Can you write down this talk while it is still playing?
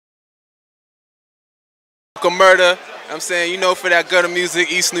Uncle Murda. I'm saying, you know, for that gutter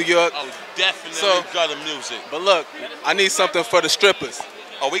music, East New York. Oh, definitely gutter music. But look, I need something for the strippers.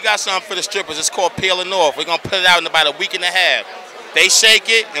 Oh, we got something for the strippers. It's called Peeling Off. We're going to put it out in about a week and a half. They shake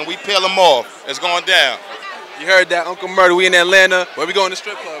it, and we peel them off. It's going down. You heard that, Uncle Murda. We in Atlanta. Where we going to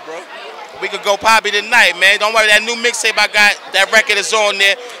strip club, bro? We could go probably tonight, man. Don't worry, that new mixtape I got, that record is on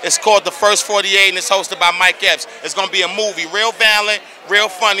there. It's called The First 48, and it's hosted by Mike Epps. It's going to be a movie, real violent, real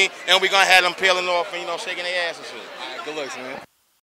funny, and we're going to have them peeling off and, you know, shaking their ass and shit. All right, good looks, man.